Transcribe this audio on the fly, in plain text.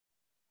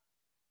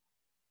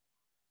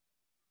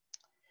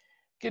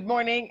Good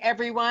morning,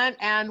 everyone,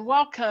 and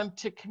welcome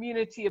to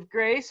Community of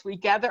Grace. We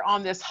gather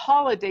on this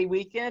holiday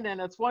weekend, and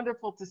it's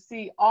wonderful to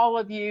see all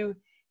of you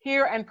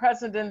here and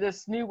present in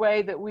this new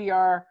way that we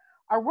are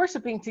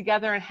worshiping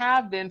together and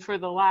have been for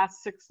the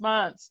last 6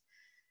 months.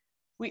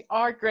 We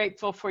are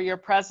grateful for your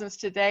presence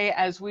today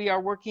as we are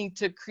working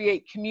to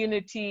create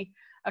community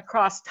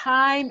across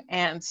time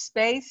and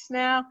space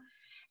now.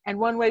 And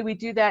one way we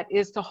do that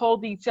is to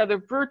hold each other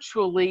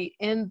virtually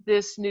in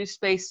this new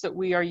space that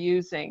we are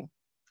using.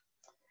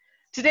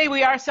 Today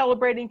we are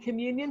celebrating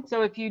communion,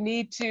 so if you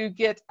need to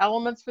get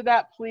elements for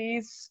that,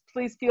 please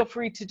feel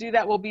free to do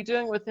that. We'll be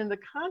doing within the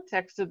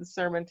context of the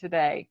sermon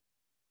today.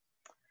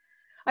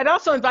 I'd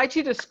also invite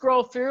you to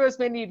scroll through, as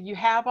many of you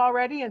have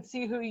already, and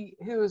see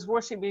who is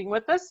worshiping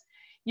with us.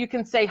 You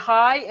can say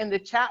hi in the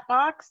chat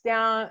box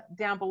down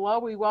below.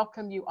 We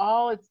welcome you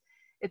all.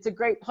 It's a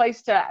great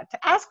place to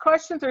ask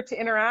questions or to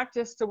interact,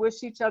 just to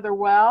wish each other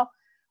well.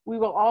 We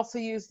will also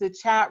use the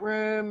chat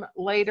room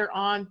later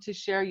on to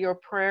share your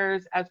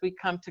prayers as we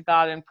come to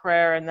God in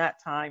prayer in that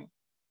time.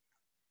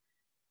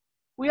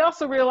 We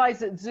also realize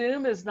that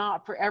Zoom is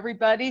not for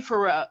everybody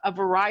for a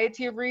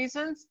variety of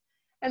reasons.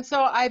 And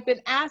so I've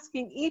been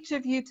asking each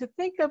of you to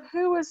think of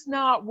who is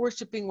not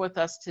worshiping with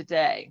us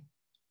today.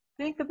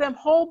 Think of them,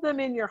 hold them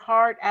in your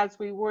heart as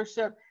we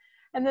worship.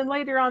 And then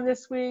later on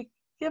this week,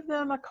 give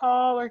them a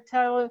call or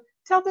tell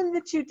them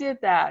that you did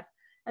that,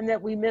 and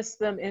that we miss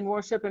them in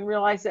worship, and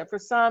realize that for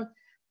some,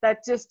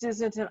 that just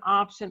isn't an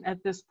option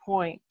at this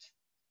point.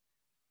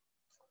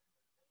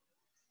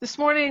 This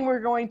morning, we're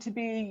going to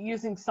be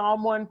using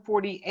Psalm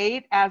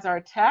 148 as our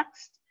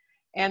text,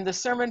 and the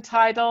sermon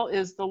title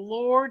is "The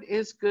Lord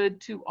is Good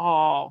to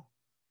All."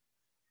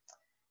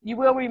 You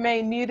will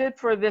remain muted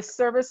for this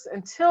service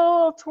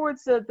until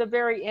towards the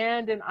very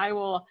end, and I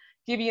will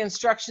give you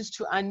instructions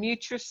to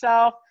unmute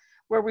yourself,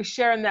 where we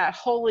share in that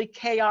holy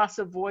chaos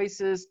of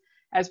voices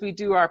as we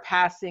do our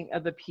passing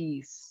of the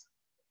peace.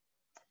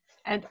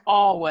 And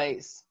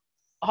always,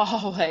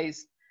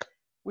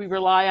 we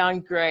rely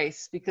on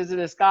grace, because it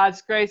is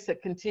God's grace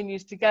that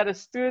continues to get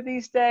us through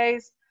these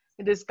days.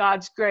 It is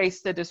God's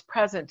grace that is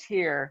present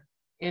here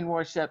in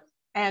worship,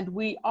 and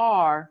we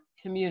are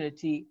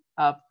Community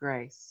of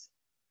Grace.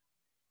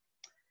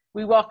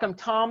 We welcome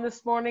Tom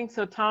this morning.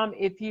 So Tom,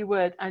 if you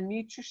would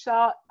unmute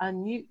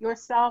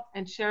yourself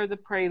and share the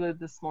prelude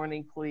this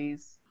morning,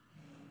 please.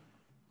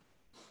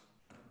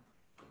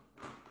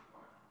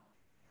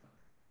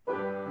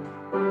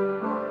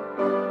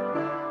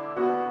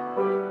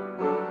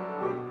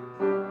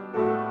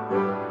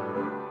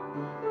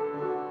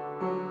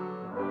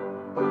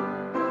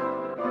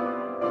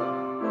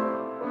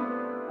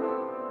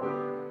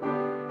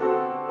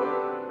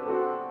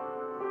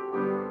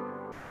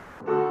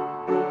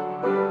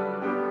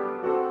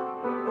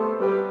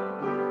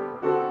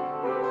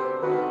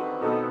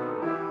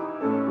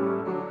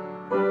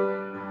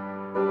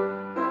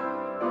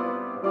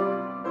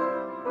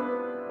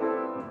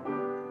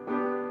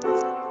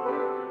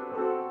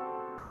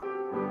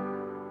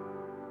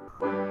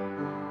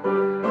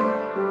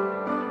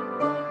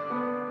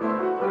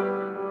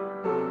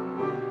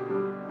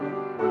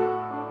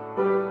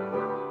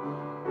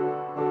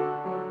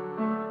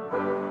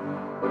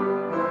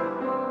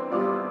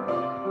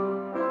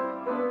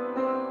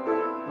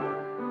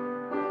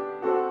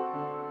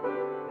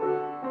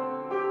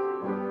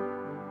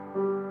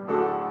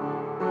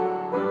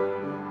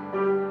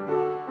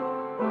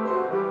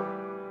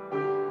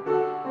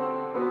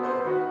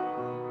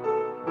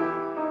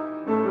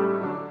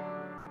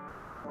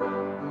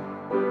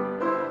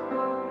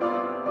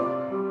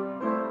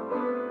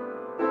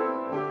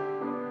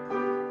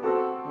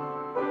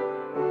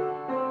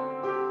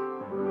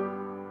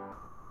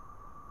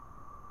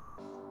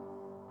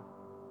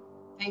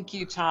 Thank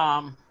you,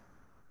 Tom.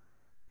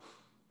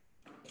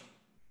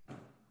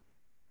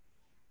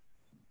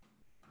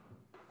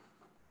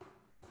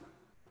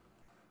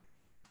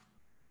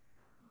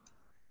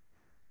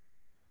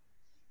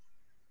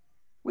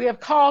 We have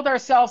called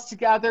ourselves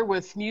together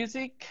with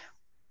music,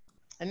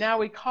 and now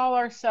we call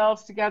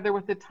ourselves together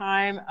with a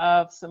time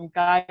of some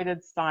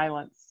guided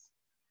silence.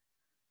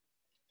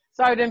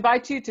 So I would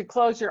invite you to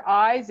close your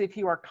eyes if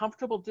you are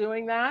comfortable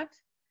doing that.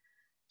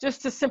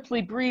 Just to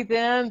simply breathe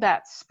in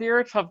that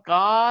Spirit of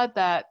God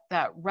that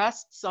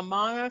rests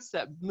among us,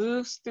 that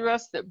moves through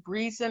us, that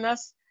breathes in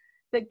us,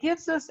 that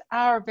gives us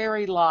our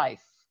very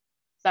life,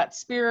 that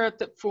Spirit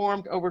that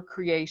formed over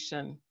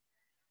creation.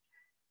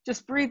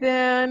 Just breathe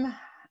in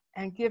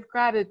and give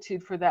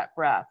gratitude for that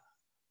breath,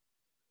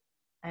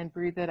 and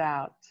breathe it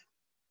out.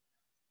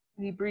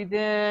 And you breathe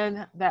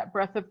in that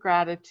breath of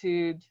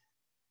gratitude,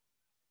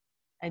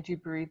 and you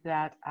breathe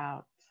that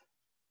out.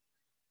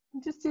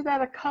 And just do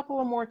that a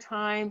couple of more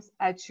times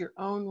at your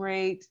own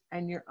rate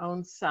and your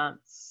own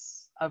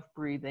sense of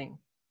breathing.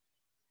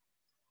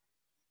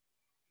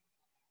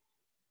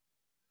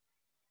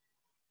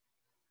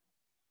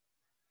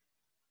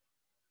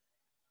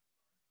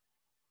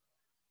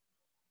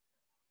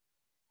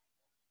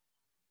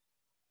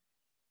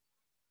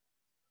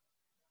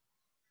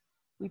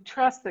 We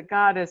trust that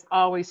God is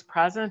always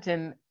present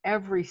in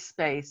every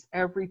space,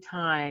 every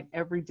time,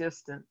 every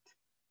distance.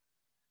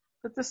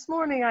 But this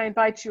morning, I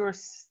invite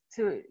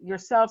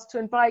yourselves to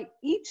invite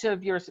each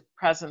of your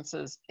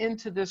presences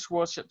into this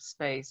worship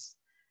space,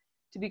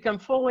 to become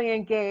fully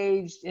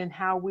engaged in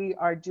how we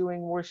are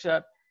doing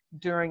worship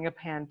during a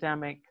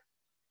pandemic.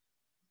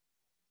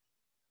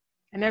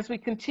 And as we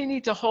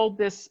continue to hold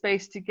this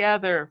space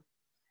together,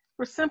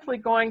 we're simply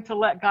going to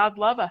let God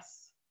love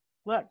us.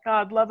 Let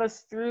God love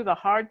us through the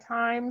hard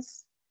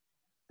times,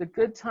 the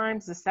good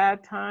times, the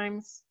sad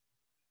times.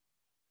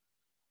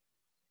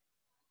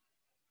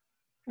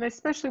 And I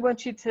especially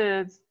want you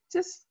to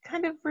just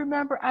kind of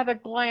remember at a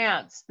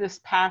glance this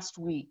past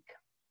week.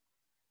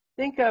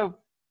 Think of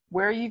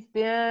where you've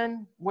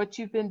been, what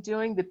you've been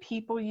doing, the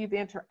people you've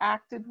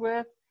interacted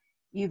with,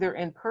 either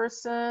in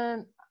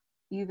person,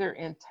 either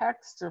in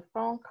text or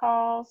phone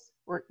calls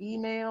or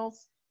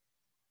emails.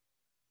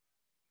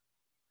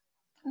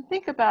 And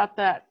think about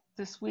that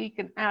this week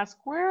and ask,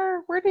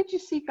 where did you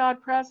see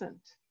God present?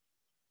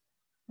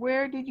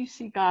 Where did you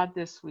see God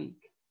this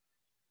week?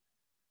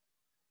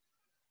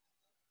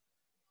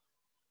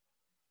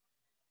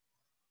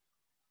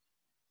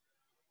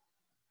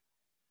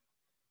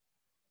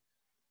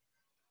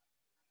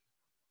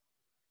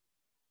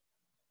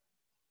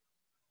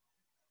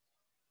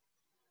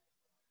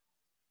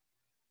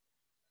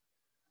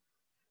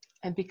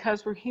 And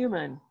because we're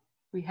human,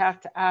 we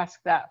have to ask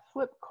that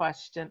flip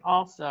question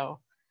also.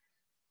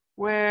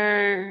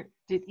 Where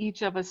did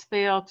each of us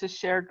fail to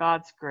share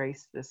God's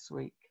grace this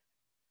week?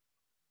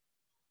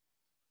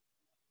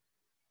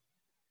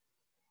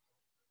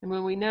 And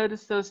when we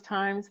notice those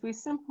times, we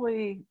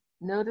simply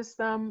notice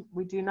them,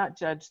 we do not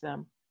judge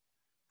them,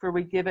 for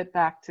we give it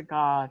back to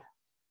God.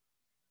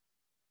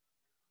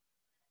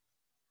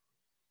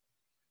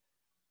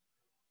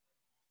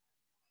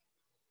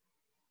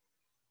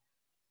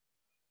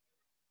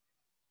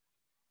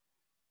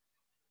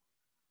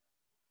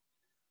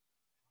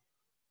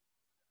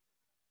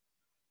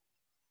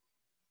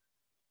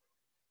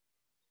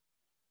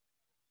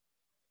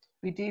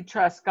 We do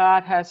trust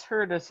God has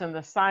heard us in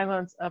the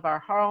silence of our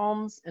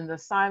homes, in the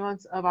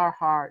silence of our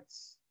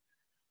hearts.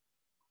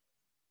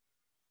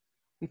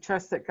 We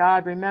trust that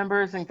God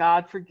remembers and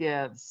God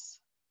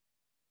forgives.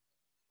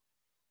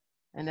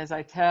 And as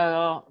I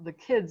tell the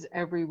kids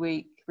every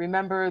week,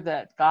 remember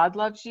that God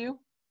loves you,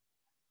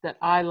 that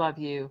I love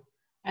you,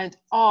 and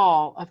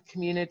all of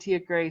Community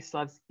of Grace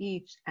loves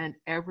each and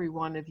every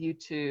one of you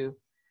too.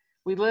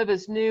 We live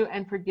as new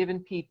and forgiven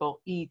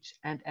people each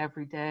and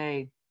every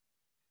day.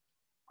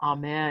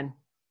 Amen.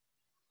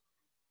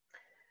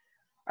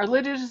 Our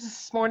liturgist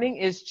this morning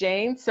is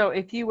Jane, so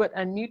if you would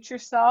unmute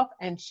yourself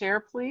and share,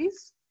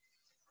 please.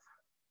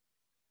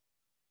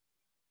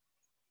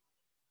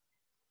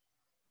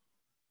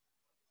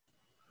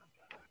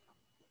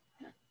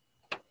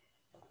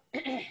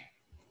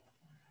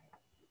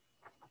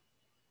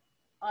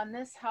 On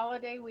this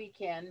holiday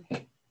weekend,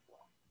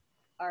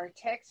 our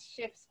text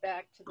shifts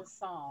back to the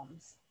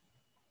Psalms,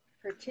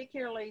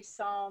 particularly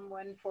Psalm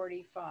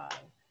 145.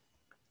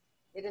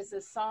 It is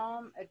a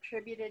psalm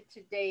attributed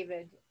to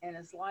David and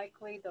is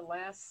likely the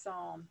last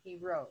psalm he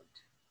wrote.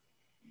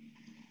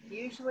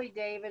 Usually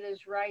David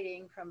is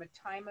writing from a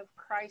time of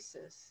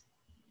crisis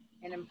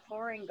and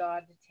imploring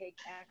God to take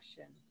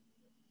action.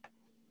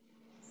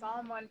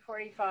 Psalm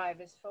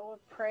 145 is full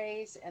of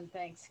praise and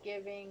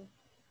thanksgiving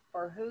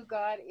for who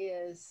God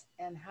is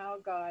and how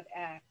God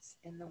acts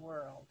in the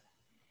world.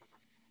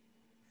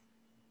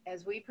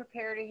 As we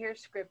prepare to hear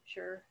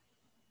scripture,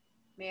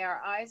 may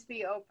our eyes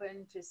be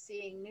open to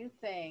seeing new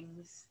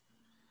things.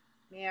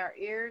 May our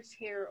ears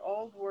hear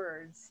old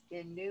words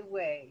in new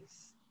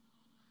ways.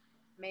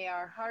 May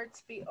our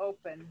hearts be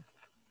open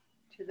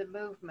to the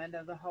movement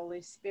of the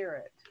Holy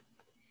Spirit.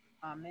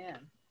 Amen.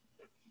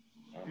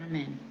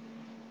 Amen.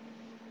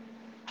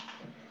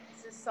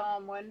 This is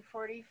Psalm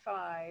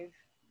 145,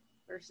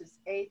 verses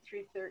 8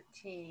 through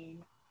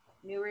 13,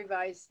 New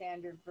Revised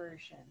Standard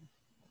Version.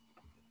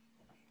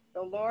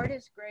 The Lord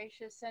is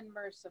gracious and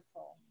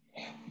merciful,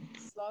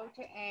 slow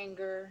to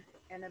anger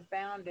and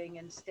abounding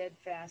in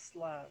steadfast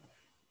love.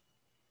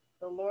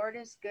 The Lord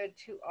is good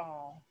to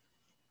all,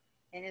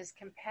 and his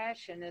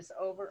compassion is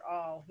over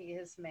all he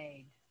has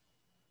made.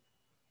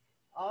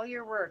 All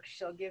your works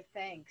shall give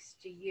thanks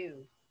to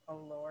you, O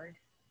Lord,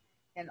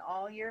 and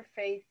all your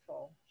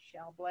faithful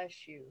shall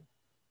bless you.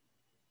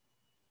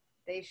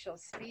 They shall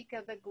speak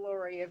of the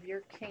glory of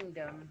your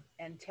kingdom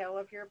and tell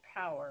of your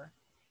power,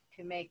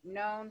 to make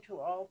known to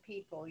all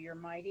people your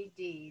mighty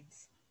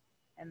deeds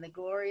and the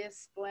glorious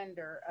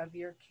splendor of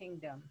your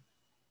kingdom.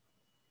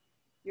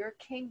 Your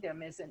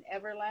kingdom is an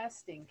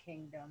everlasting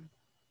kingdom,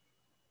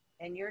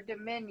 and your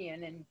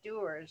dominion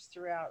endures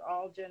throughout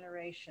all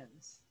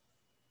generations.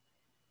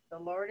 The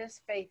Lord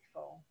is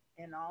faithful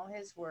in all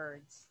his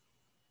words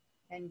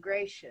and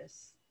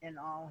gracious in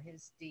all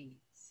his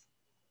deeds.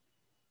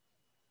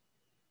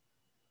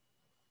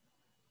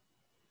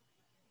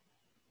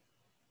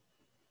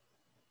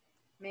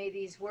 May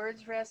these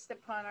words rest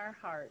upon our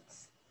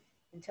hearts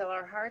until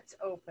our hearts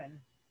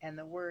open and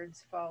the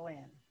words fall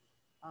in.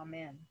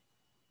 Amen.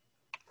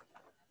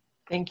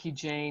 Thank you,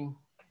 Jane.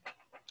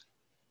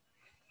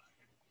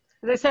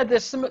 As I said,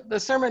 the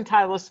sermon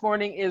title this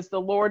morning is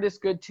 "The Lord is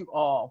Good to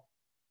All."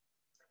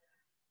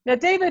 Now,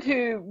 David,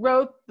 who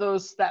wrote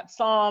that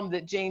psalm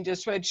that Jane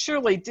just read,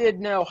 surely did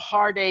know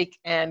heartache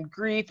and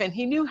grief, and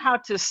he knew how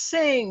to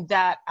sing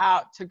that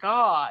out to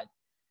God.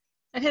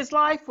 And his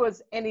life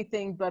was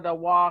anything but a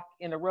walk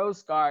in a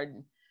rose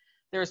garden.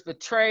 There's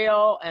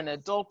betrayal and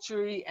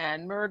adultery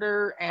and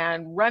murder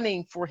and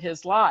running for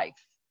his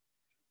life.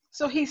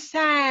 So he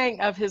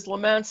sang of his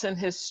laments and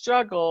his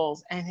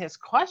struggles and his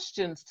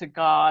questions to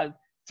God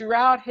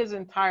throughout his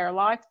entire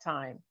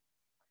lifetime.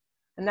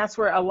 And that's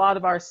where a lot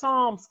of our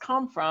Psalms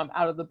come from,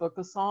 out of the book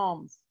of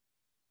Psalms.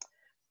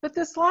 But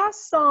this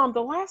last Psalm,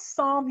 the last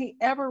Psalm he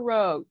ever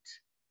wrote,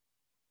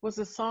 was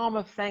a Psalm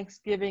of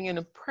thanksgiving and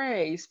of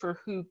praise for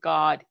who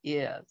God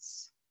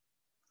is.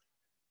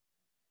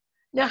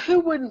 Now, who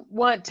wouldn't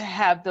want to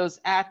have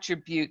those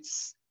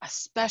attributes,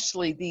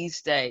 especially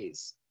these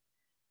days?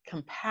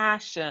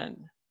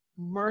 Compassion,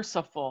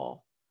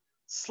 merciful,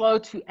 slow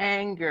to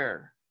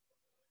anger,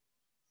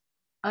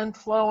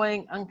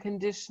 unflowing,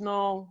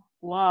 unconditional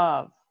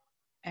love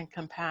and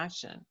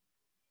compassion.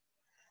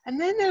 And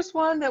then there's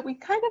one that we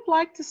kind of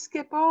like to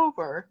skip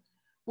over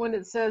when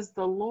it says,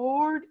 the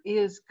Lord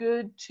is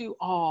good to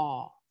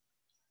all.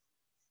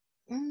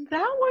 And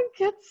that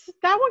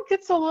one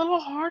gets a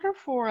little harder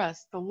for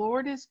us. The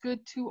Lord is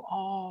good to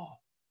all.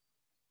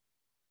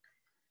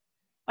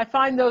 I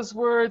find those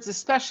words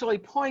especially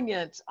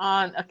poignant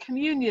on a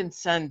communion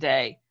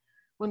Sunday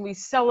when we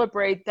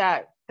celebrate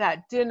that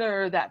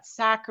dinner, that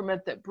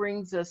sacrament that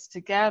brings us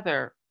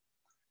together.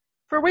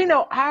 For we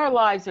know our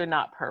lives are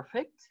not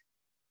perfect.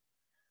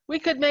 We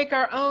could make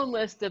our own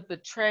list of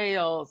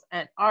betrayals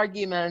and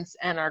arguments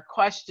and our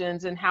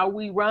questions and how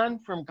we run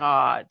from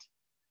God.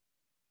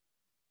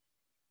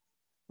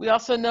 We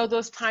also know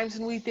those times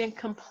when we've been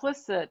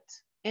complicit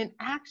in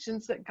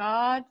actions that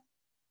God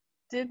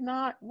did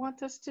not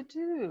want us to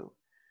do.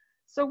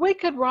 So we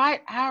could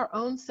write our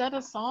own set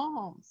of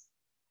Psalms.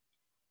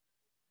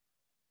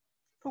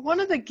 But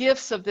one of the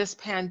gifts of this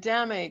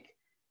pandemic,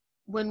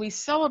 when we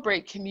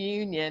celebrate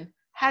communion,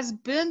 has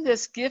been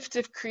this gift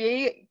of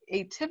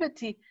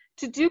creativity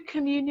to do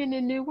communion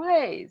in new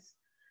ways,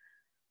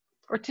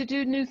 or to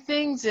do new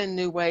things in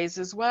new ways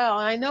as well.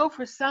 And I know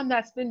for some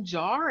that's been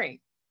jarring.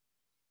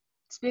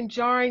 It's been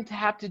jarring to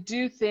have to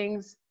do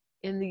things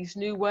in these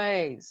new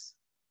ways.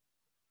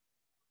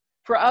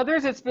 For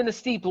others, it's been a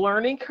steep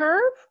learning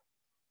curve.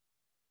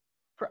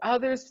 For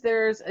others,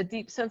 there's a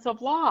deep sense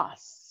of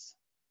loss.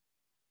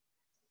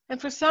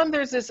 And for some,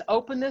 there's this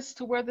openness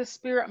to where the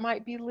Spirit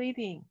might be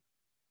leading.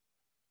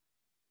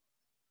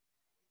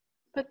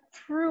 But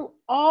through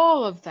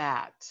all of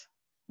that,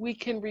 we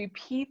can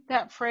repeat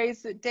that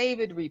phrase that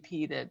David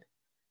repeated.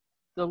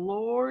 The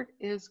Lord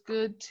is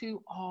good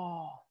to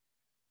all.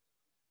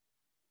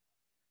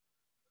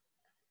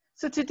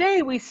 So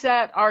today we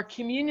set our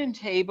communion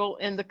table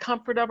in the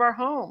comfort of our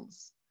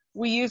homes.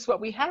 We use what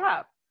we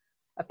have,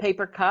 a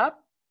paper cup,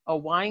 a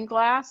wine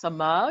glass, a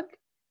mug.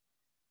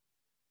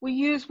 We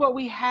use what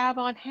we have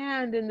on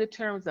hand in the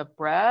terms of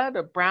bread,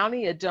 a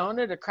brownie, a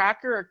donut, a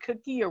cracker, a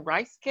cookie, a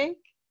rice cake.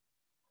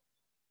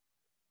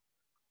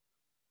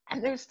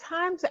 And there's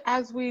times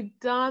as we've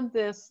done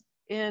this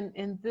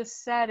in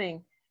this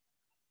setting,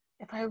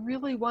 if I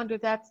really wonder,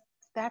 that's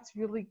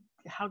really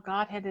how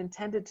God had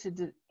intended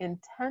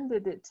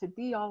it to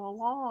be all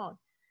along.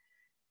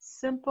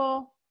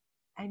 Simple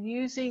and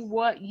using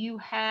what you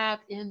have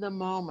in the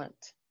moment.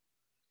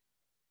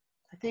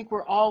 I think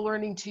we're all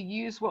learning to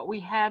use what we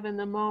have in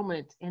the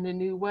moment in a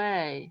new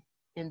way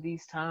in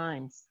these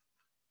times.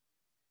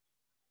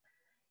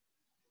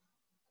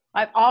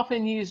 I've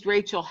often used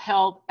Rachel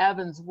Held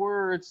Evans'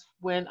 words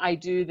when I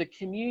do the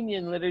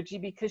communion liturgy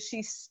because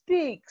she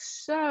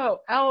speaks so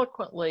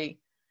eloquently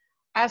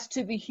as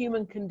to the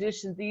human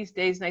condition these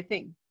days. And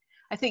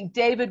I think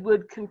David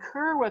would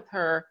concur with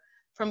her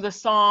from the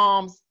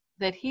Psalms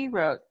that he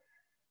wrote.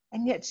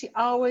 And yet she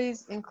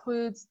always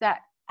includes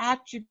that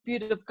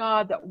attribute of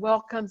God that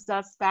welcomes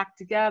us back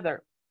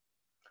together.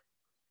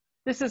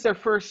 This is her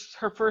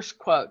first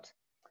quote.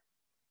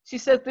 She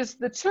said,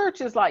 the church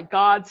is like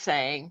God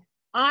saying,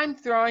 I'm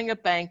throwing a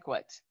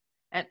banquet,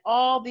 and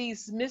all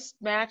these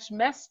mismatched,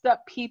 messed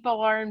up people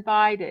are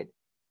invited.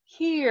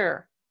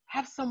 Here,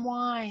 have some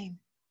wine.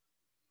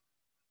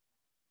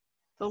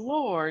 The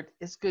Lord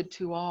is good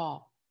to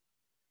all.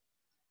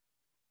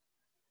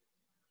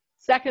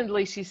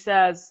 Secondly, she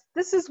says,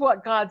 this is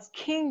what God's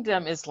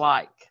kingdom is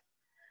like.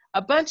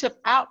 A bunch of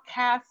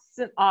outcasts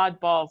and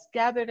oddballs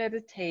gathered at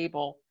a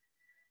table,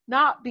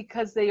 not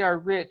because they are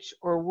rich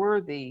or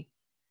worthy,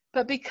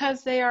 but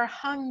because they are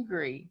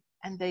hungry.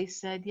 And they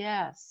said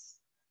yes.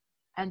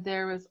 And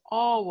there is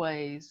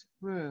always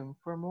room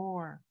for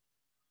more.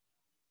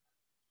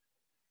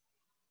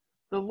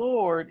 The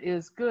Lord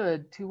is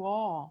good to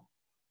all.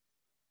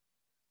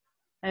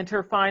 And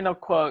her final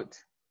quote,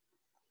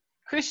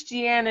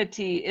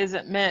 Christianity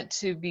isn't meant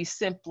to be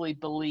simply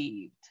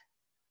believed.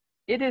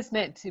 It is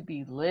meant to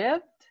be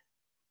lived,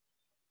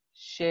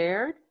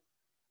 shared,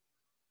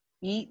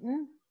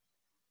 eaten,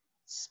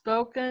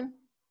 spoken,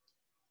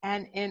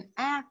 and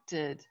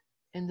enacted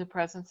in the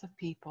presence of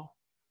people.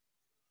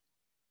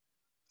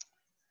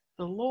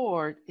 The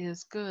Lord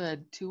is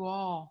good to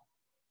all.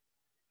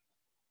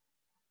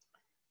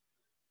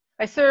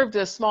 I served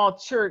a small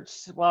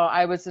church while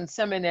I was in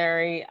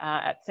seminary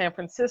at San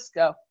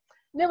Francisco.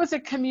 And there was a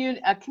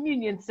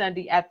communion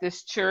Sunday at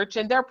this church,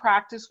 and their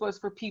practice was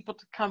for people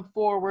to come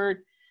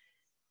forward,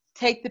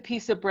 take the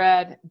piece of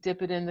bread,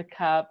 dip it in the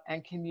cup,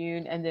 and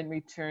commune, and then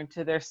return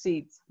to their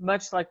seats,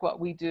 much like what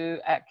we do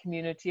at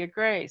Community of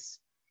Grace.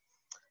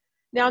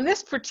 Now, on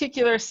this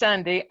particular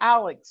Sunday,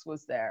 Alex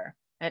was there,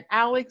 and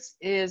Alex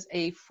is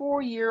a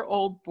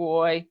 4-year-old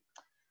boy,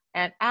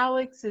 and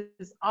Alex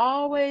is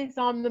always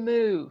on the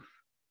move.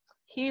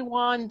 He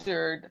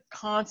wandered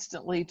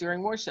constantly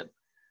during worship.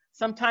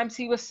 Sometimes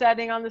he was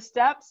sitting on the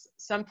steps.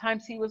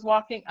 Sometimes he was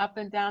walking up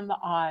and down the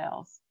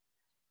aisles.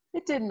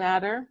 It didn't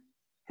matter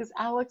because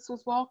Alex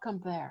was welcome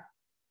there.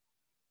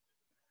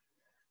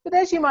 But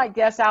as you might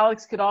guess,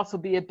 Alex could also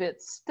be a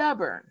bit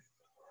stubborn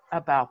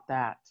about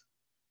that.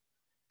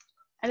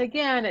 And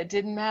again, it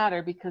didn't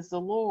matter because the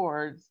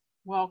Lord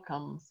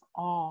welcomes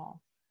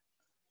all.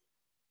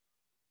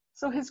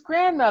 So his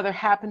grandmother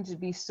happened to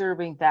be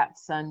serving that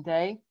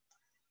Sunday.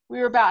 We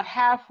were about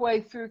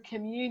halfway through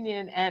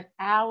communion and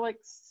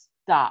Alex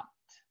stopped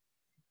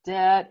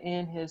dead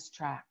in his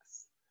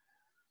tracks,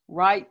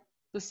 right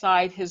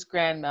beside his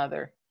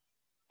grandmother,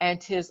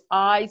 and his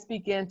eyes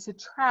began to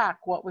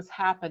track what was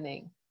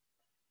happening.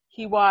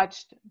 He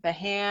watched the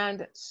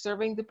hand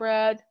serving the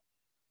bread,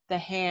 the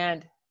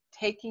hand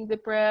taking the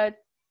bread,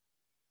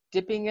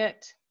 dipping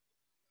it,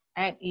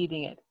 and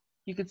eating it.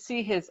 You could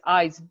see his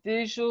eyes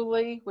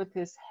visually with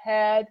his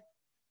head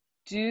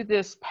do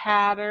this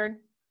pattern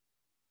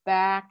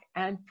back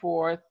and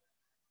forth,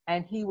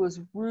 and he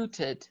was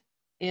rooted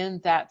in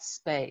that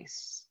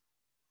space.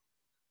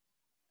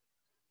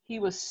 He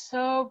was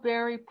so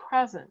very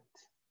present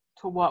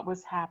to what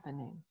was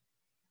happening.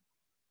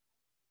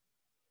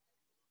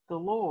 The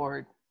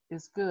Lord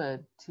is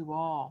good to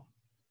all.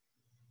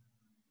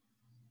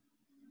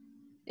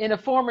 In a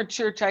former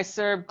church I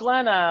served,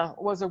 Glenna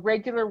was a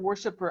regular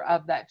worshiper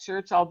of that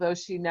church, although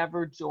she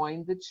never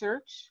joined the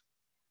church.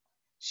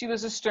 She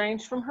was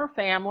estranged from her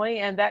family,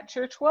 and that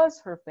church was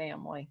her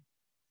family.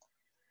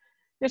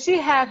 Now, she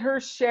had her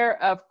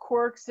share of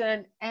quirks,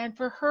 and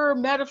for her,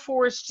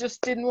 metaphors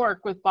just didn't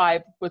work with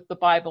the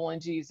Bible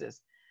and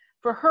Jesus.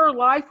 For her,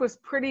 life was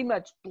pretty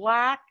much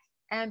black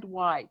and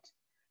white.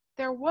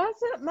 There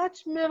wasn't much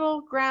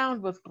middle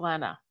ground with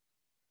Glenna.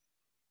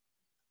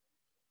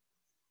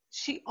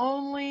 She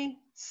only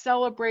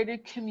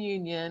celebrated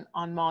communion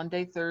on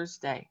Maundy,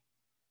 Thursday,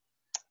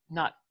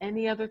 not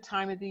any other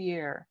time of the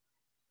year.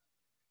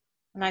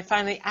 And I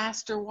finally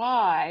asked her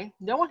why.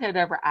 No one had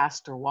ever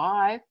asked her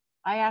why.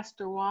 I asked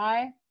her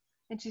why,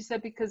 and she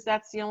said because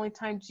that's the only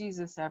time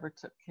Jesus ever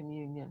took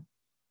communion.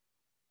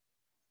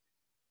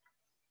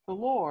 The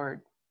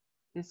Lord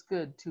is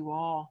good to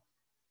all.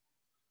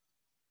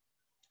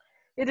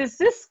 It is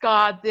this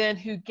God then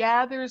who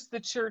gathers the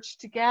church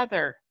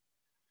together.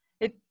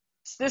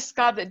 It's this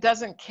God that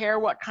doesn't care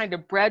what kind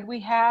of bread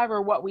we have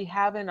or what we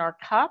have in our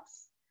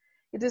cups.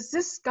 It is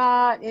this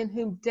God in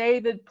whom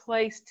David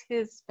placed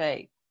his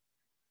faith.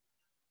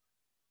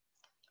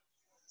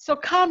 So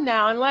come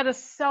now and let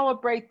us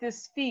celebrate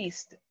this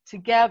feast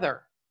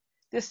together,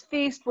 this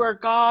feast where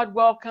God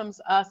welcomes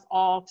us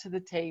all to the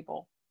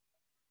table.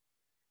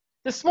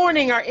 This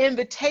morning, our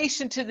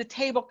invitation to the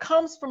table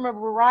comes from a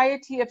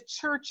variety of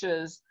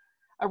churches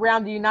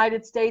around the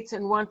United States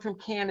and one from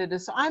Canada.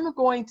 So I'm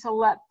going to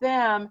let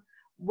them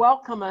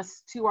welcome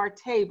us to our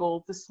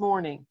table this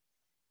morning.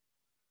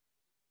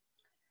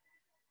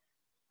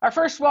 Our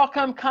first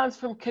welcome comes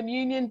from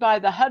communion by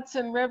the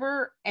Hudson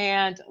River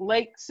and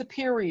Lake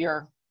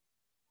Superior.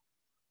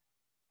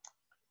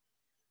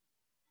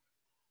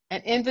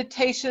 And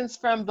invitations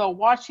from the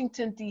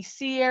Washington,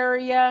 D.C.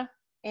 area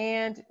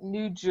and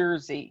New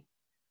Jersey.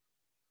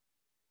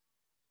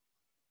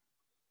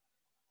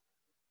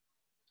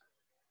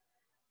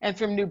 And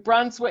from New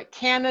Brunswick,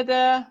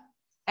 Canada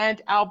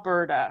and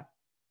Alberta.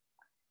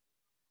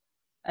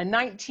 A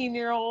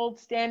 19-year-old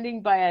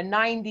standing by a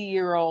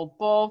 90-year-old,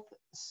 both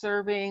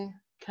serving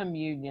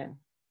communion.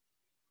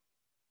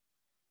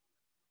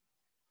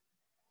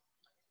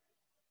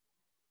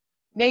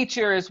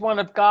 Nature is one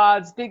of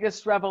God's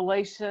biggest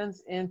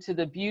revelations into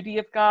the beauty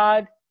of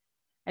God,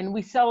 and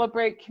we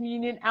celebrate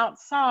communion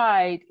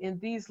outside in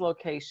these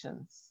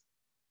locations.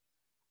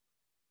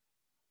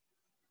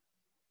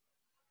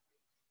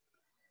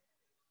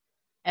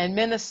 And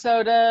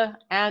Minnesota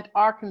and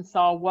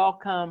Arkansas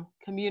welcome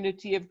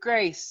Community of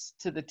Grace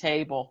to the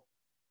table.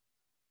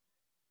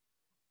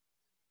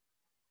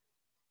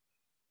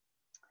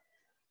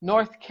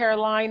 North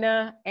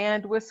Carolina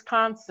and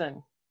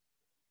Wisconsin.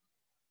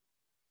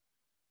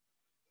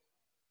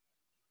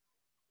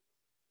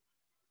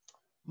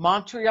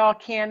 Montreal,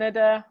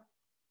 Canada,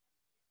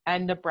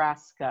 and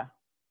Nebraska.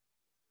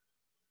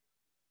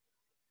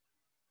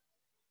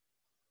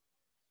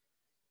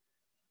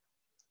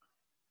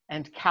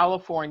 and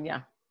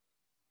California.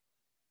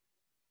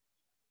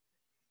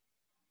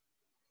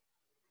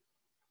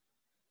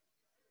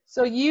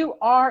 So you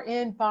are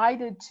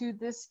invited to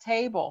this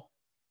table.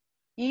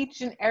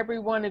 Each and every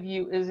one of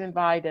you is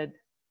invited.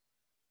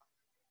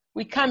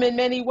 We come in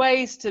many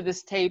ways to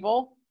this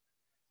table.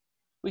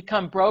 We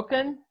come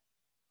broken,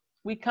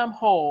 we come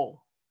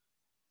whole,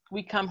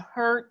 we come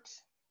hurt,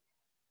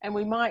 and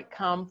we might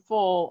come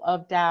full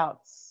of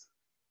doubts.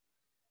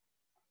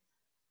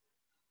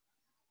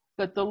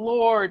 But the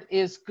Lord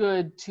is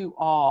good to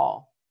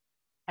all,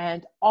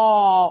 and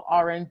all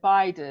are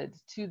invited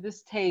to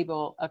this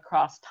table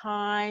across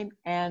time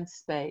and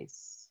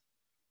space.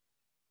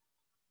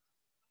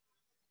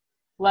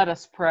 Let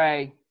us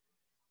pray.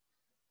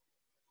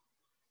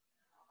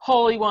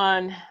 Holy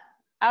One,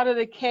 out of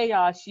the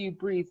chaos you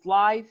breathed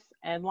life,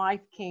 and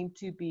life came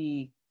to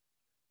be.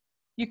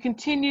 You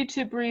continue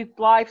to breathe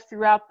life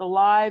throughout the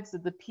lives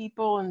of the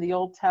people in the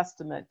Old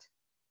Testament.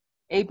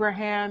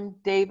 Abraham,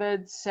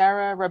 David,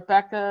 Sarah,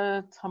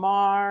 Rebecca,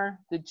 Tamar,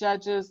 the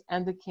judges,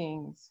 and the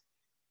kings.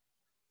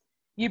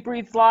 You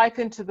breathed life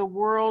into the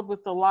world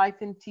with the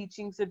life and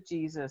teachings of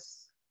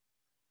Jesus,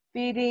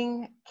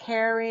 feeding,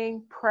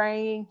 caring,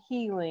 praying,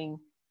 healing,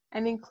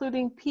 and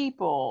including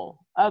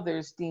people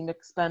others deem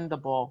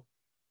expendable.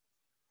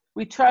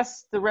 We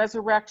trust the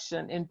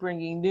resurrection in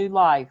bringing new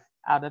life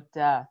out of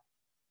death.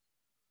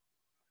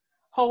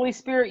 Holy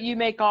Spirit, you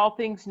make all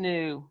things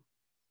new.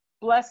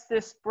 Bless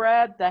this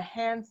bread, the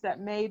hands that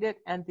made it,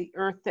 and the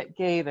earth that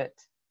gave it,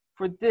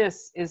 for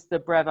this is the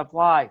bread of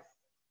life.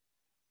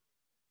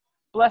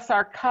 Bless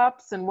our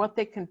cups and what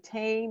they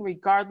contain,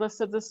 regardless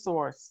of the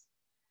source,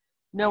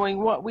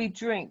 knowing what we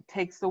drink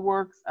takes the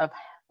works of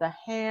the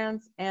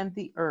hands and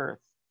the earth.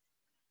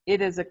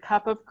 It is a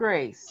cup of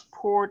grace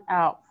poured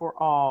out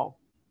for all.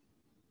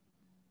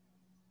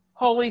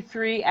 Holy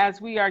Three, as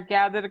we are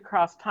gathered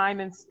across time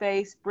and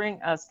space,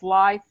 bring us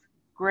life,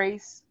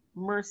 grace,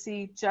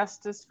 mercy,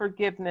 justice,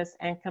 forgiveness,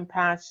 and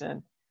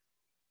compassion,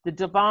 the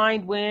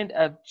divine wind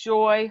of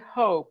joy,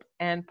 hope,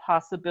 and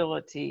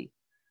possibility.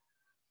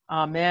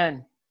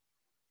 Amen.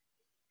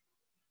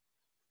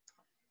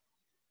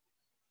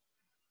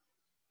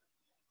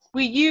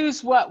 We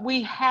use what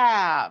we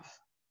have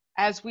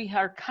as we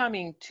are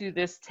coming to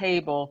this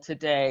table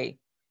today.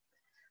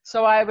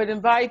 So I would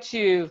invite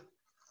you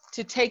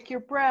to take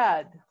your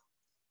bread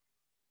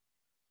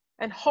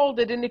and hold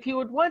it. And if you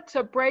would want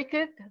to break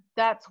it,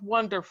 that's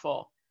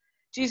wonderful.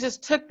 Jesus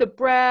took the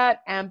bread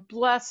and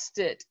blessed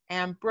it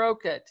and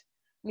broke it.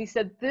 And he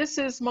said, "This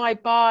is my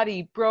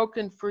body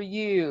broken for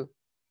you.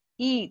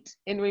 Eat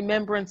in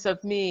remembrance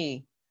of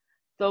me."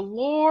 The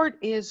Lord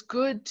is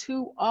good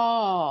to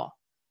all,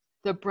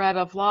 the bread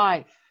of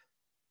life.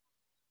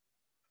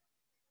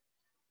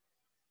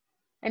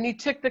 And he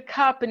took the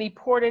cup and he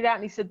poured it out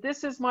and he said,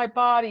 "This is my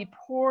body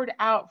poured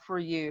out for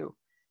you.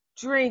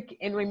 Drink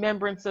in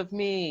remembrance of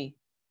me."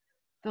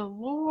 The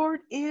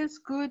Lord is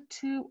good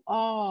to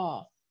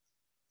all,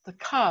 the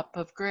cup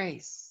of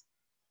grace.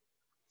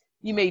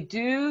 You may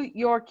do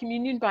your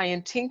communion by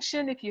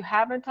intinction if you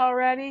haven't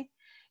already.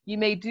 You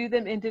may do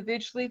them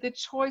individually. The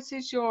choice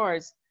is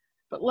yours.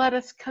 But let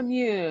us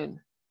commune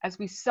as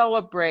we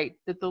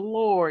celebrate that the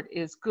Lord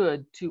is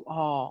good to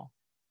all.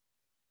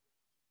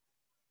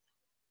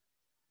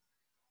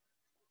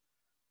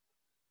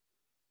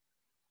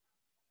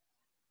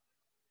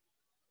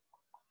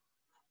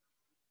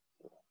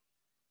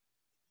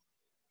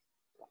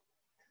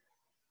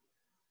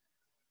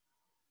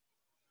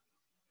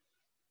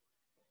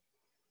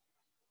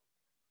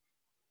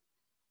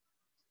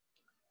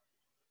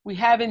 We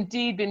have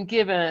indeed been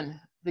given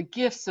the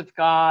gifts of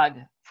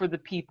God for the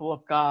people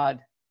of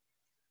God.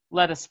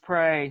 Let us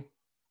pray.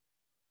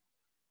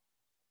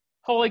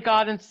 Holy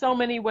God, in so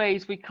many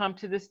ways we come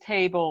to this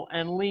table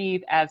and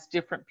leave as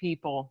different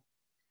people.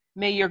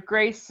 May your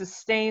grace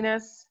sustain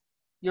us,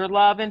 your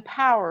love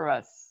empower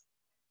us,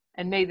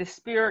 and may the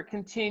Spirit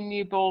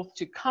continue both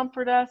to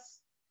comfort us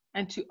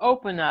and to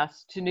open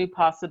us to new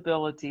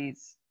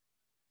possibilities.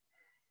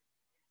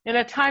 In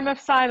a time of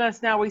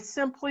silence now, we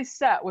simply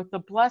sit with the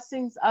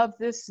blessings of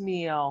this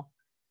meal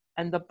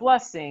and the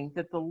blessing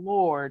that the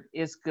Lord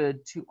is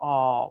good to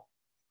all.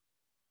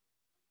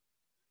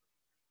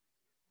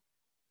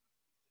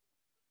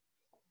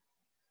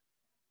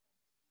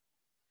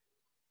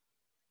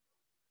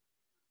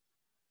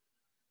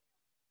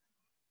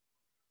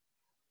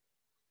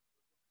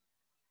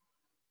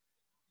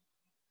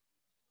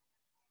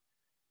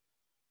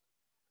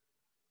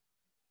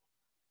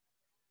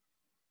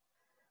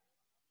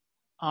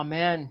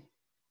 Amen.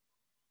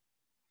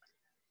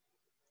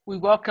 We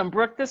welcome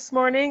Brooke this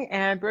morning.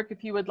 And Brooke,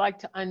 if you would like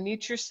to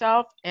unmute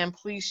yourself and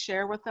please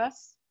share with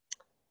us.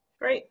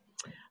 Great.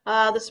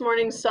 This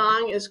morning's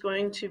song is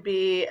going to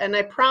be, and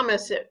I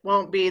promise it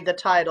won't be the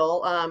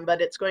title, but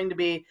it's going to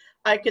be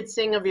 "I Could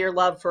Sing of Your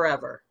Love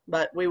Forever,"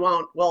 but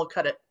we'll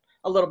cut it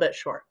a little bit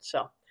short.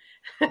 So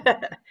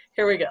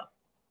here we go.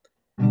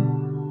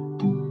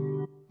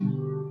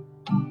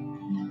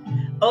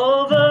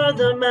 Over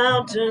the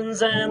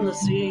mountains and the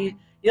sea,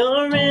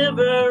 your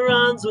river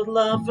runs with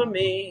love for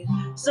me.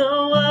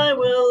 So I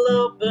will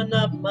open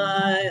up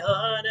my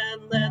heart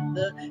and let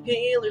the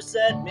healer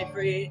set me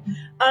free.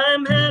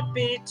 I'm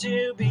happy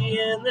to be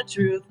in the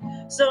truth,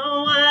 so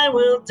I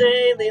will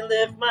daily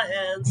lift my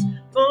hands,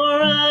 for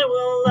I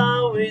will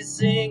always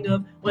sing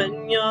of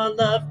when your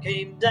love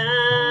came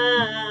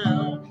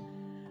down.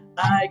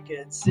 I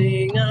could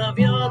sing of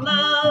your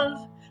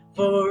love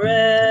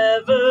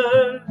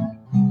forever.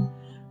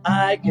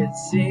 I could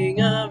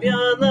sing of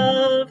your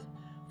love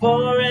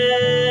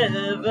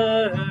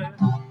forever.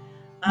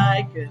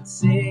 I could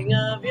sing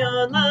of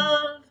your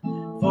love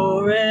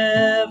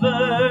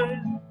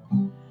forever.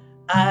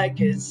 I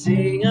could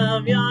sing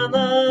of your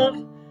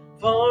love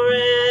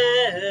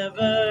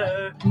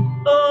forever.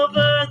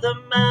 Over the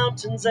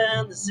mountains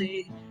and the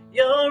sea,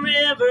 your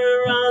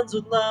river runs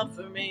with love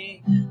for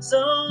me. So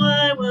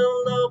I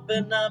will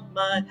open up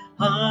my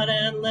heart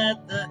and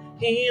let the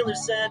healer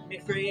set me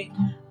free.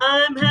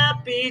 I'm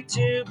happy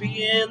to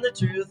be in the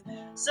truth,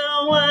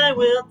 so I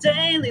will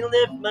daily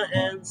lift my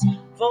hands,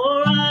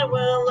 for I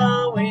will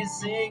always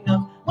sing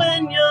of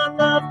when your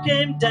love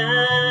came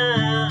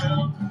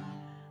down.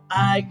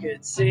 I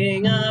could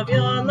sing of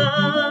your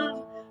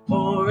love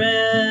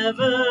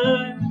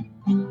forever.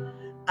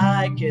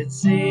 I could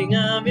sing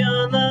of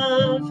your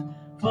love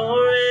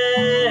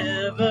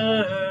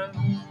forever.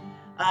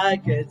 I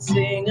could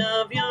sing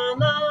of your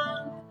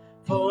love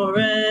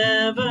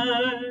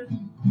forever.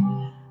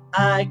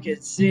 I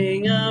could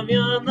sing of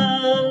your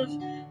love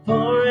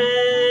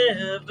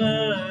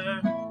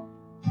forever.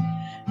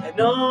 I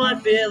know I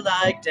feel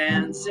like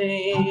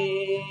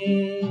dancing.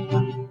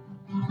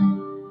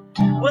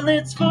 Well,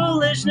 it's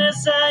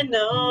foolishness, I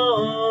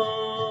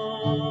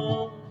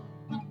know.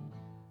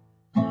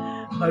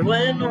 But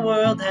when the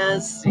world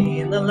has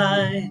seen the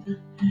light,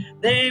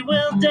 they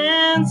will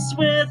dance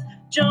with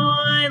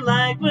joy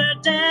like we're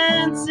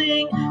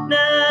dancing now.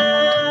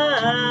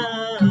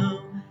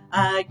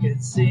 I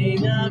could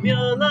sing of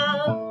your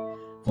love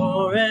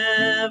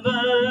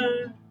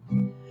forever.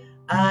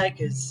 I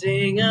could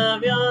sing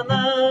of your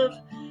love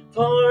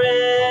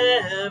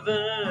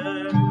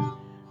forever.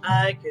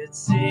 I could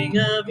sing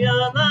of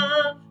your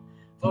love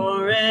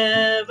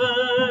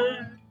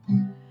forever.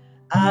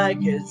 I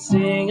could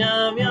sing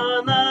of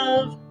your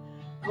love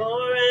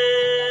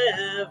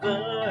forever.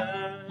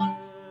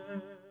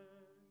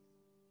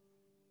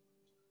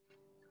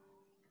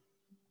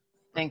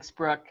 Thanks,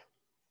 Brooke.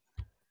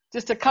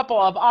 Just a couple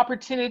of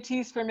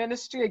opportunities for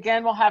ministry.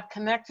 Again, we'll have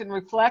Connect and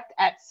Reflect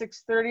at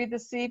 6:30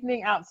 this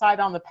evening outside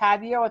on the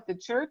patio at the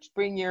church.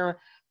 Bring your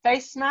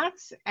face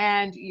masks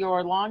and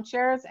your lawn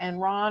chairs,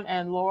 and Ron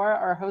and Laura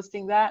are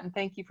hosting that, and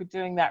thank you for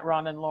doing that,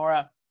 Ron and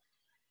Laura.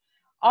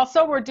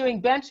 Also, we're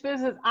doing bench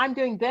visits. I'm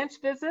doing bench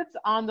visits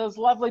on those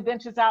lovely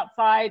benches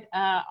outside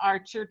our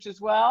church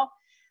as well.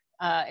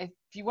 If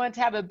you want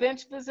to have a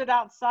bench visit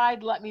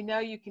outside, let me know.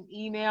 You can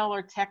email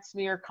or text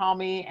me or call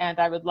me, and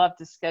I would love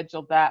to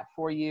schedule that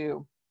for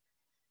you.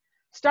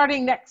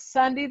 Starting next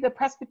Sunday, the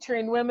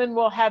Presbyterian women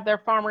will have their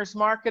farmers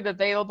market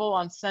available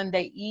on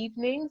Sunday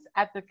evenings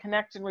at the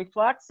Connect and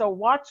Reflect. So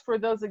watch for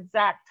those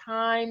exact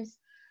times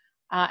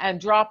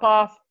and drop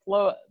off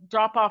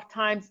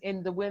times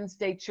in the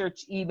Wednesday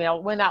church email.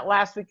 It went out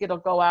last week. It'll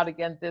go out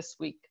again this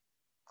week.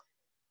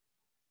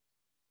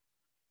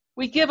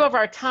 We give of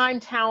our time,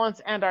 talents,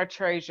 and our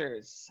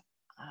treasures.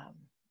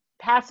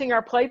 Passing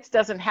our plates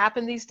doesn't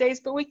happen these days,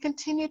 but we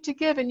continue to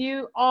give, and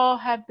you all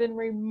have been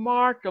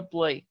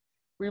remarkably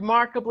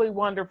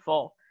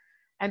wonderful.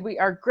 And we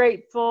are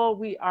grateful.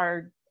 We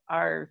are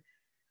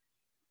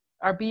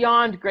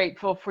beyond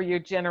grateful for your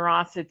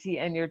generosity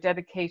and your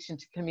dedication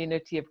to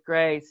Community of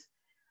Grace.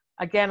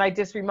 Again, I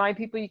just remind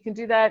people you can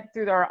do that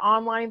through our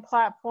online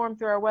platform,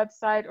 through our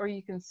website, or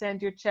you can send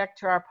your check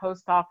to our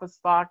post office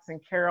box,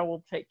 and Carol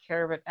will take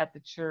care of it at the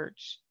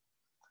church.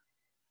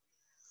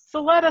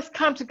 So let us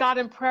come to God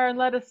in prayer, and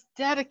let us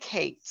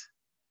dedicate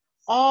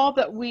all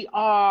that we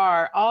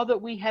are, all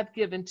that we have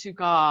given to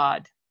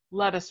God.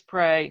 Let us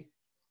pray.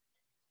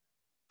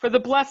 For the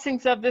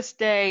blessings of this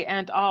day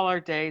and all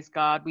our days,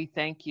 God, we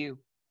thank you.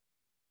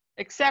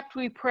 Accept,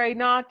 we pray,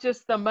 not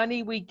just the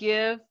money we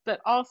give,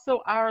 but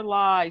also our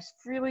lives,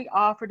 freely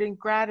offered in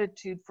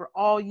gratitude for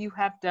all you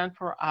have done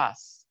for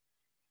us.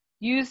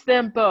 Use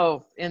them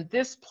both in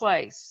this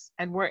place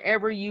and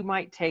wherever you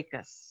might take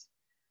us.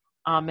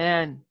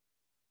 Amen.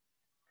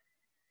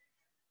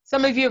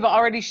 Some of you have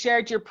already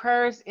shared your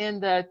prayers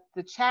in the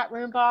chat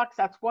room box.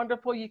 That's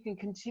wonderful. You can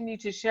continue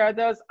to share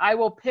those. I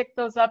will pick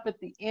those up at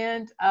the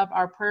end of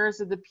our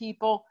prayers of the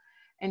people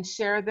and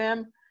share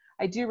them.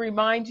 I do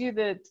remind you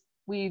that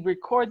we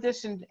record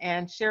this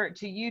and share it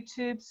to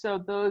YouTube, so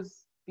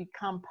those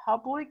become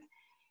public.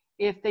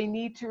 If they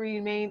need to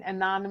remain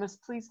anonymous,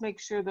 please make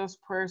sure those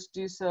prayers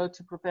do so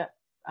to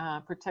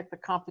protect the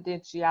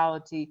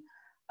confidentiality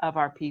of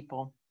our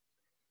people.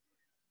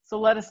 So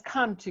let us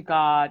come to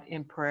God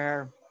in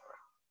prayer.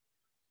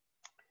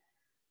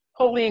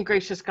 Holy and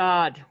gracious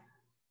God,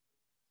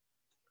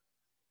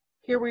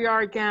 here we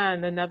are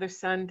again, another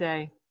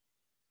Sunday.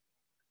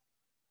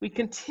 We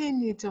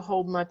continue to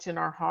hold much in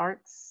our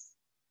hearts.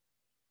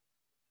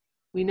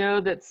 We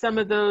know that some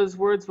of those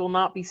words will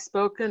not be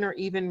spoken or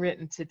even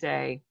written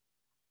today,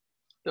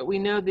 but we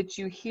know that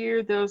you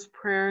hear those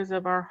prayers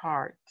of our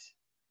heart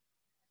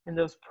and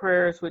those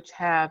prayers which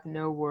have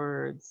no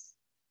words.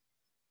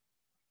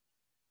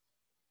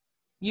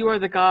 You are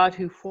the God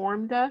who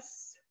formed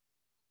us.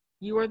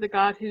 You are the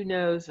God who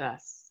knows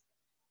us.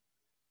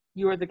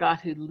 You are the God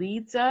who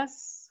leads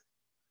us.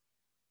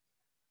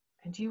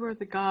 And you are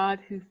the God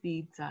who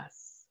feeds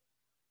us.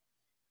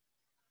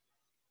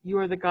 You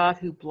are the God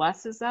who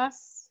blesses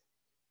us,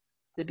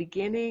 the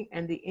beginning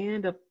and the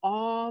end of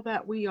all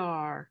that we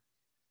are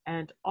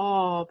and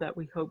all that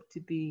we hope to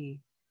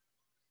be.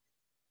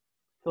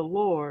 The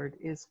Lord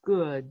is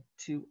good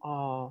to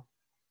all.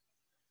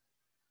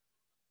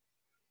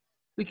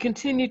 We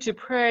continue to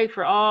pray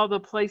for all the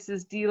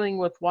places dealing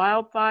with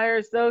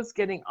wildfires, those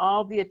getting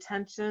all the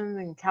attention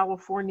in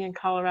California and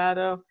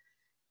Colorado,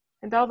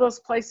 and all those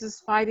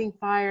places fighting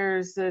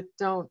fires that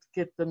don't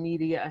get the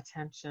media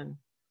attention,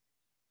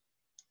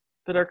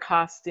 but are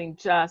costing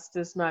just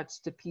as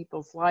much to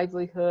people's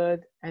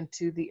livelihood and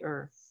to the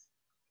earth.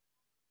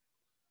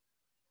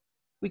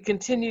 We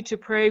continue to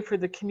pray for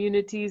the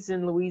communities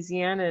in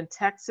Louisiana and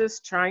Texas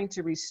trying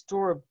to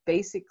restore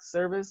basic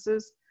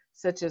services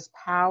such as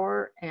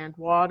power and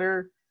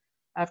water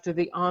after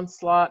the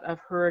onslaught of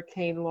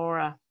Hurricane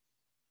Laura.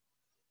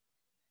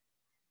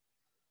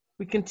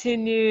 We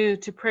continue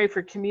to pray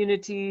for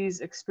communities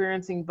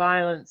experiencing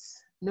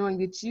violence, knowing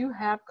that you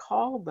have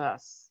called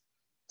us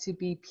to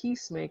be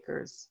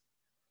peacemakers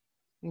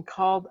and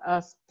called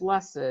us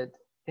blessed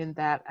in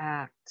that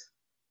act.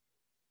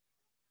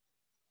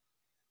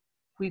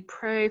 We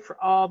pray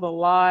for all the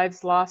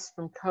lives lost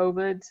from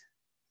COVID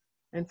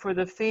and for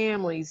the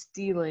families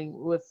dealing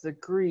with the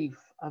grief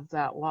of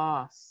that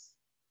loss.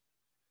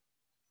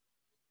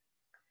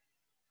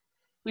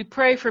 We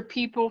pray for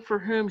people for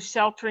whom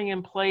sheltering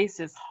in place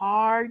is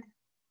hard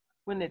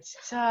when it's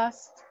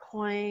just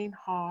plain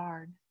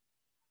hard.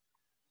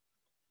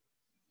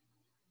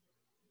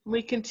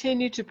 We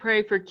continue to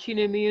pray for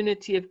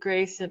Community of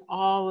Grace and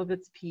all of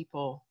its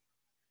people.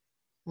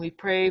 We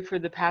pray for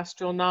the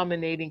Pastoral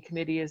Nominating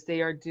Committee as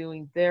they are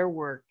doing their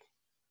work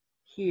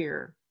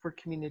here for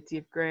Community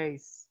of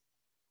Grace.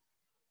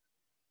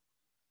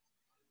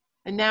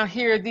 And now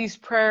hear these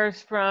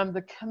prayers from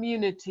the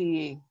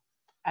community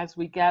as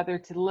we gather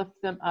to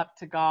lift them up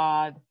to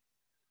God.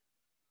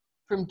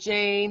 From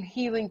Jane,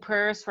 healing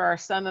prayers for our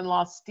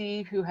son-in-law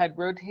Steve, who had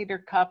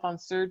rotator cuff on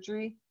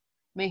surgery.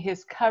 May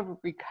his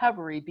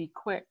recovery be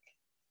quick.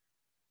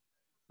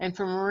 And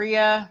from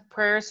Maria,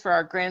 prayers for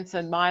our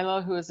grandson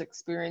Milo, who is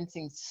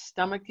experiencing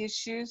stomach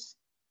issues.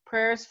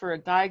 Prayers for a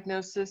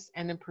diagnosis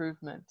and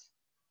improvement.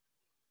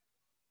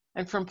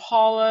 And from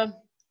Paula,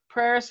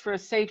 prayers for a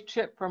safe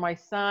trip for my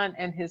son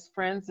and his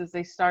friends as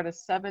they start a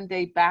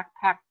 7-day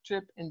backpack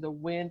trip in the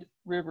Wind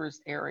Rivers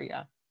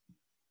area.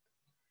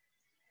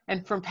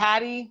 And from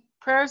Patty,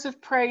 prayers of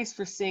praise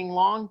for seeing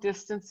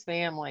long-distance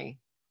family.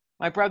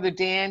 My brother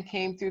Dan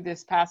came through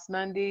this past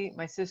Monday.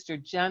 My sister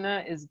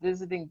Jenna is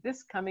visiting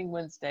this coming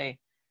Wednesday.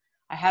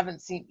 I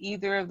haven't seen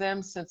either of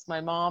them since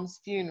my mom's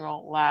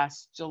funeral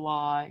last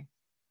July.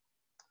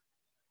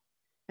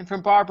 And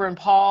from Barbara and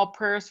Paul,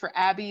 prayers for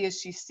Abby as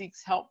she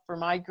seeks help for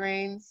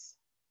migraines.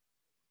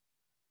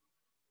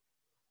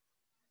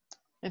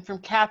 And from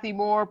Kathy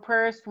Moore,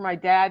 prayers for my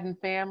dad and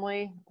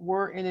family.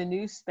 We're in a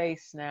new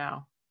space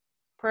now.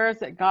 Prayers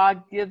that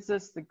God gives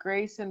us the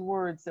grace and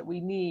words that we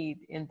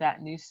need in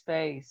that new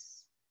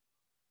space.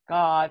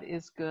 God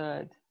is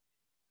good.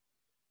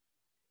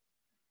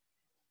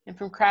 And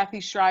from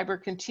Kathy Schreiber,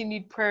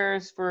 continued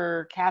prayers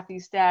for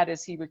Kathy's dad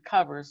as he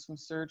recovers from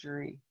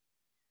surgery.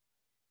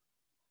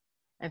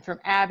 And from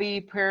Abby,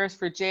 prayers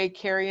for Jay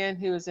Carrion,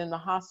 who is in the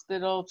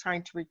hospital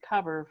trying to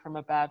recover from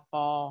a bad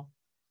fall.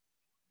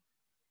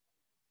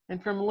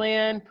 And from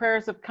Lynn,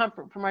 prayers of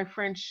comfort for my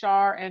friend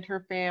Shar and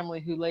her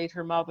family who laid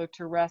her mother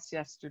to rest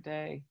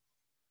yesterday.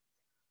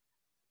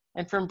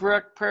 And from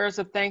Brooke, prayers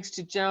of thanks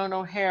to Joan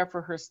O'Hare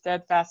for her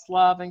steadfast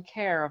love and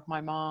care of my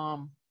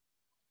mom.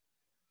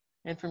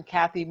 And from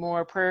Kathy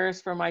Moore,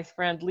 prayers for my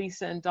friend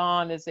Lisa and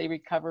Dawn as they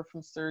recover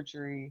from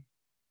surgery.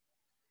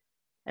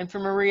 And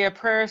from Maria,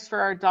 prayers for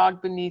our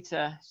dog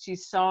Benita.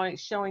 She's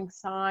showing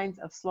signs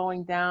of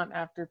slowing down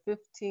after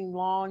 15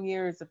 long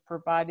years of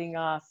providing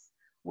us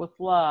with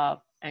love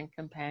and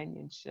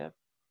companionship.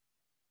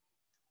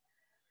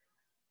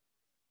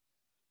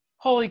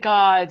 Holy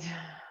God,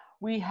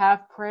 we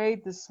have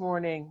prayed this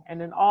morning,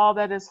 and in all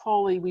that is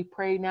holy, we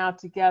pray now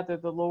together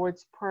the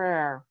Lord's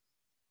Prayer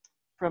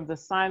from the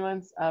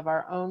silence of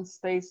our own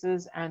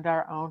spaces and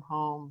our own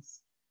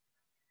homes.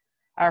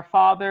 Our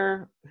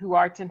Father, who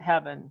art in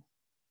heaven,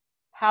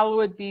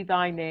 hallowed be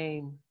thy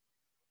name.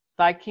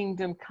 Thy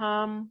kingdom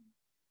come,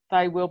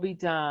 thy will be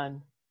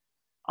done,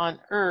 on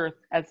earth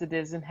as it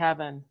is in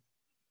heaven.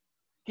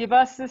 Give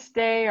us this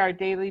day our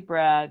daily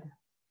bread,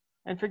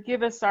 and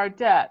forgive us our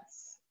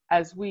debts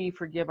as we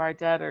forgive our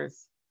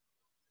debtors.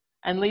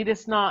 And lead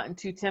us not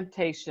into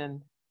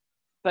temptation,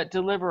 but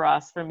deliver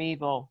us from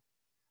evil.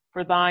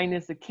 For thine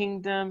is the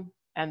kingdom,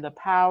 and the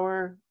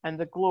power and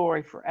the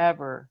glory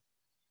forever.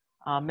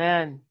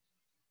 Amen.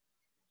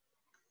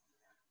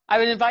 I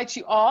would invite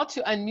you all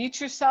to unmute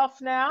yourself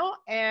now,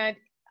 and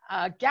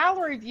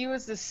gallery view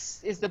is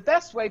the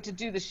best way to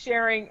do the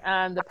sharing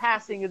and the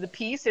passing of the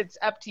peace. It's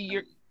up to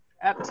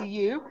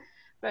you.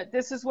 But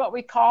this is what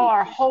we call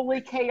our holy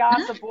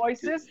chaos of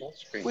voices,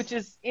 which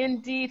is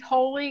indeed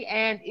holy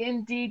and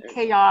indeed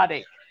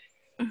chaotic.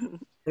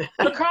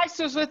 But Christ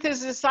was with his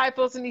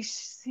disciples, and he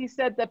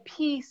said, "The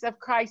peace of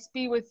Christ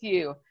be with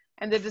you."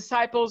 And the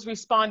disciples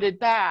responded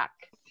back,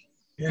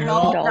 And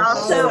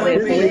also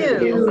with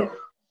you.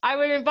 I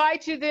would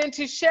invite you then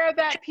to share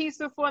that peace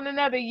with one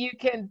another. You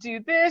can do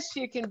this.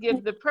 You can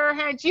give the prayer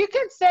hands. You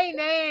can say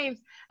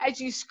names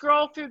as you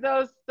scroll through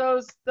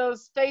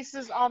those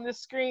faces on the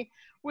screen,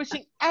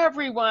 wishing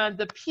everyone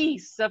the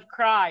peace of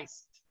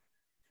Christ.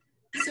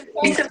 Peace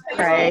of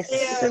Christ.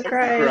 Peace of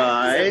Christ.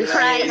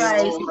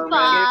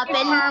 Bob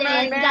and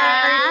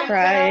Linda.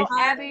 Christ.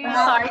 Abby,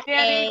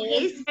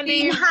 Marquez,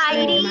 Sandy,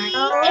 Heidi,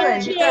 and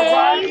Robbie,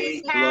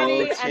 Jay,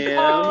 Patty, and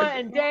Paula,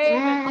 and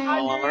Dave, and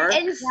Audrey,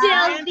 and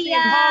Nancy, and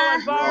Sylvia. Paul,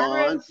 and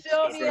Barbara, Ron, and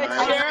Sylvia,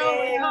 Christ. Cheryl,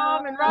 and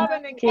Tom, and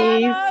Robin, and Keith.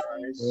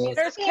 Kenneth.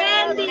 There's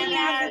Candy, and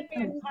Ashley,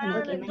 and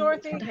Karen, and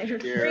Dorothy,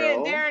 Maria,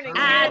 and Darren, and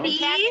Ken, and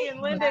Kathy,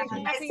 and Linda, and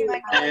Kathy,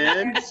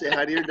 And say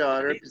hi to your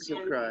daughter, peace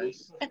of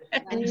Christ.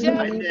 and Jeff,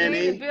 Hi, and Danny.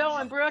 Dave, and Bill,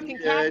 and Brooke, and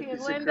Kathy, and Peace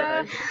of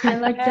Linda. Christ. I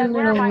like the And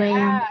where little am I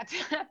lamb. at?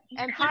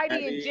 And Heidi,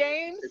 and Heidi,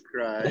 James, peace of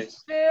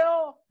Christ.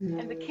 Phil,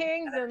 and the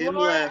Kings, and Tim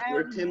Laura, left.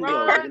 Where'd and Tim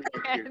go? Ron,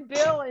 and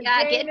Bill, and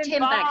Yeah, Jane, get and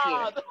Tim back here.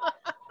 Bob.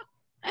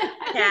 I think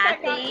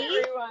I got Kathy.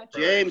 everyone.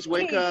 James,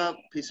 wake Peace. up.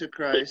 Peace of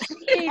Christ.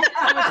 Peace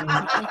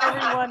with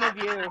every one of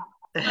you.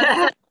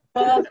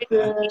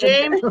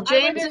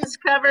 James is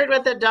covered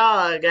with a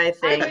dog, I I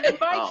think. would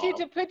invite you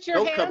to put your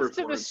Don't cover hands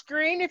to for the him.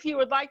 screen if you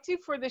would like to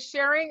for the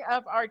sharing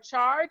of our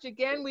charge.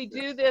 Again, we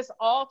do this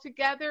all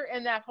together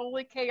in that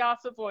holy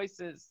chaos of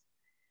voices.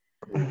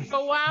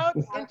 Go out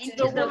into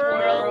the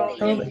world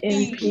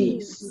In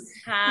peace.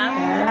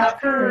 Have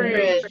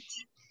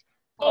Courage.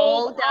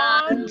 Hold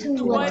on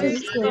to what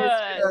is good.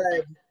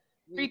 Good.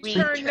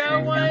 Return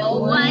no no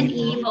one. one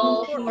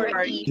evil For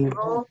for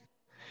evil.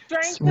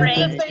 Strengthen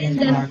the Strengthen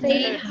the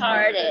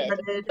faint-hearted.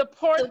 faint-hearted.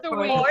 Support the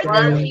Support weak.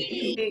 the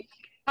weak.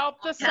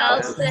 Help the Help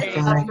the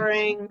suffering.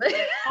 Suffering.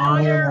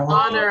 Honor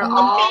Honor all.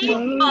 all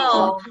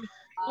People.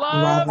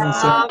 Love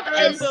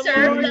And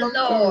serve the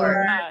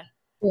Lord.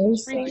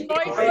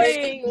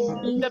 Rejoicing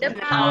the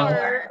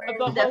power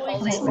of the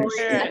Holy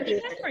Spirit. I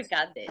think I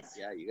forgot this.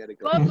 Yeah, you gotta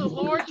go. Love the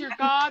Lord your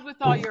God with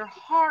all your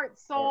heart,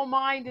 soul,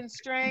 mind, and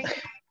strength.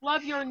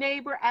 Love your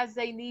neighbor as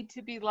they need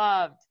to be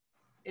loved.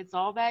 It's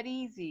all that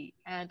easy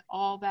and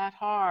all that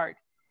hard.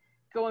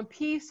 Go in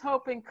peace,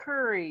 hope, and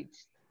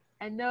courage,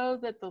 and know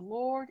that the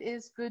Lord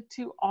is good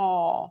to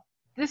all,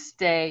 this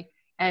day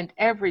and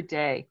every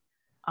day.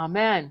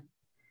 Amen.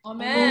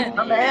 Amen.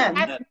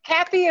 Amen.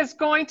 Kathy is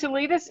going to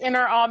lead us in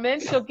our amen.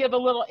 She'll give a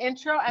little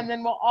intro, and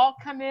then we'll all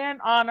come in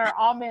on our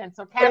amen.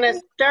 So I'm going Kathy,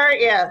 to start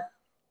you.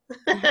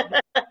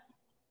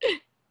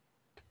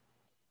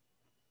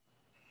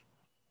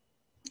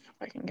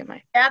 I can get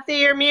my. Kathy,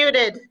 you're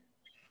muted.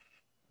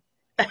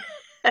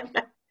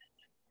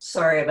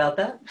 Sorry about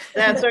that.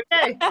 That's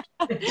okay.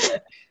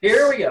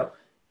 Here we go.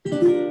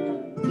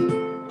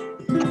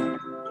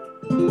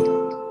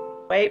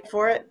 Wait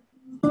for it.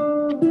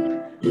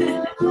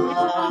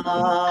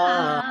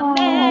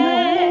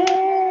 Amen.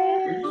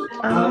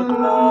 Amen.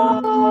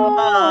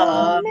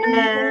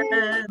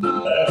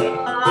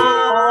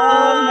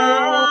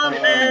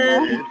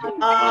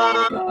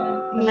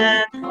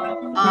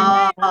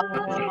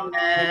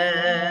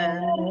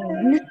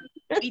 Amen.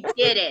 We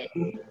did it.